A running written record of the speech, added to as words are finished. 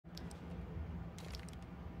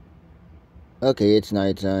Okay, it's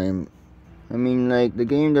nighttime. I mean, like, the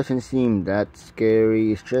game doesn't seem that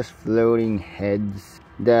scary. It's just floating heads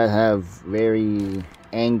that have very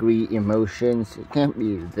angry emotions. It can't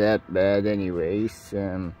be that bad anyways.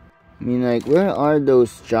 I mean, like, where are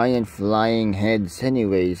those giant flying heads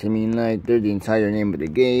anyways? I mean, like, they're the entire name of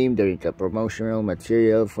the game. They're the promotional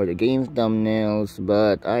material for the game's thumbnails.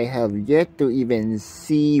 But I have yet to even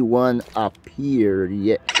see one appear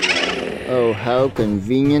yet. Oh, how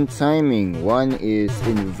convenient timing. One is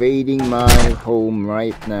invading my home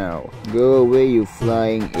right now. Go away, you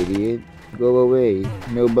flying idiot. Go away.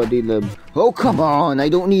 Nobody loves... Oh, come on! I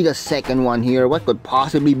don't need a second one here. What could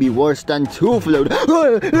possibly be worse than two float...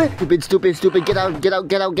 Stupid. Get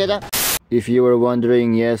out. If you were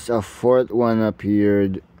wondering, yes, a fourth one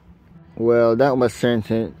appeared. Well, that was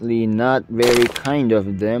certainly not very kind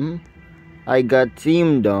of them. I got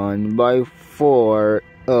teamed on by 4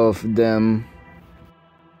 of them.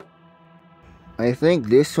 I think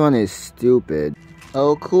this one is stupid.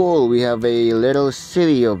 Oh cool, we have a little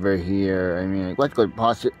city over here. I mean, what could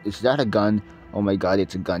possibly... Is that a gun? Oh my god,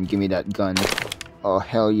 it's a gun. Give me that gun. Oh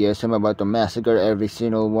hell yes, I'm about to massacre every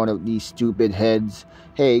single one of these stupid heads.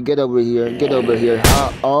 Hey, get over here.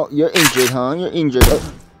 Oh, you're injured, huh? You're injured.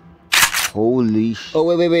 Holy sh... Oh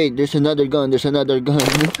wait, there's another gun.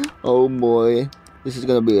 Oh boy. This is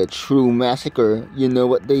gonna be a true massacre. You know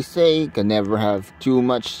what they say, can never have too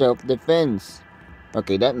much self-defense.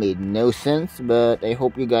 Okay, that made no sense, but I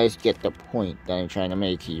hope you guys get the point that I'm trying to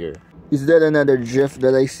make here. Is that another GEF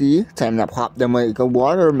that I see? Time to pop them like a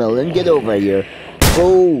watermelon. Get over here.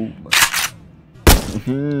 Boom!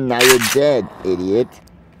 Now you're dead, idiot.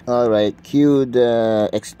 Alright, cue the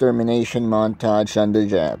extermination montage on the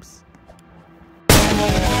jabs.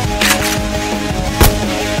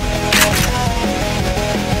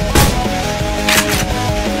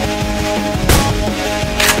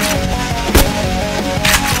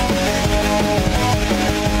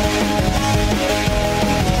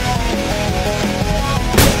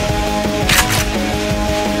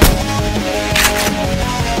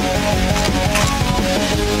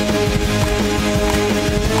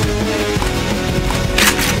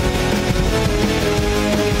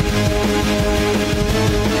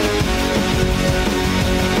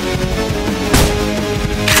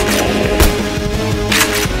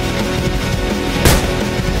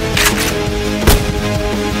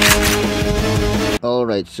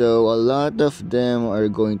 Alright, so a lot of them are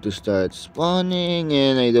going to start spawning,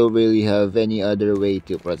 and I don't really have any other way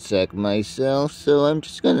to protect myself, so I'm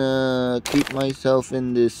just gonna keep myself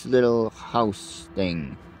in this little house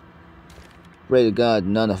thing. Pray to God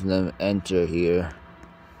none of them enter here.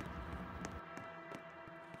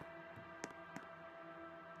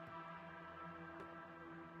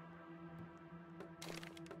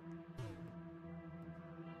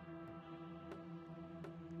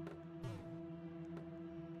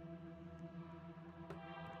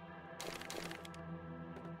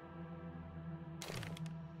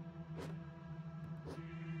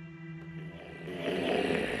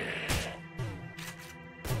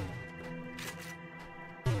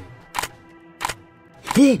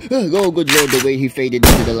 Oh, good lord, the way he faded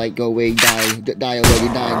into the light. Go away, die already,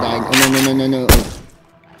 die. Oh, no.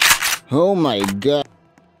 Oh my god.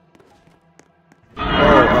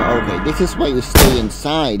 Oh, okay, this is why you stay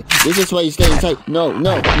inside. No,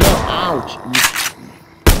 ouch.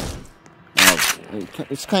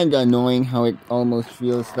 It's kinda annoying how it almost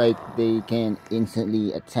feels like they can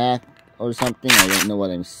instantly attack or something. I don't know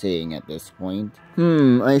what I'm saying at this point.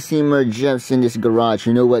 I see more GEFs in this garage.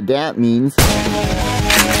 You know what that means?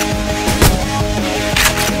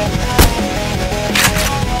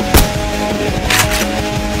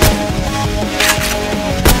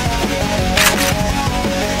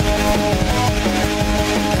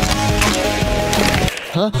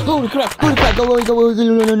 Huh? Holy crap! Go away!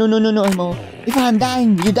 No! If I'm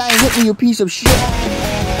dying, you die and hit me, you piece of shit!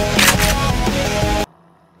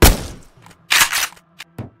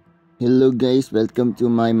 Hello guys, welcome to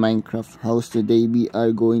my Minecraft house. Today we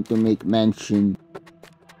are going to make mansion.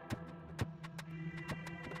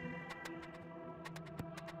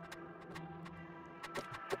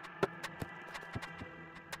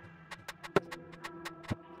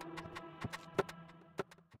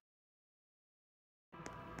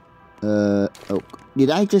 Oh, did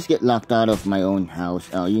I just get locked out of my own house?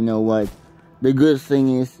 Oh, you know what? The good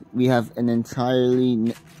thing is we have an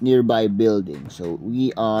entirely nearby building, so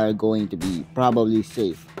we are going to be probably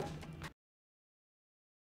safe.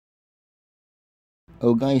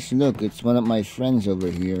 Oh guys, look, it's one of my friends over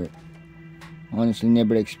here. Honestly,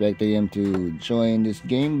 never expected him to join this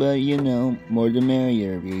game, but you know, more the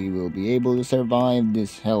merrier. We will be able to survive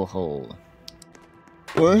this hellhole.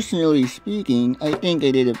 Personally speaking, I think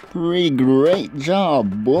I did a pretty great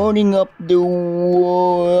job boarding up the...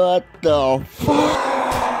 What the fuck?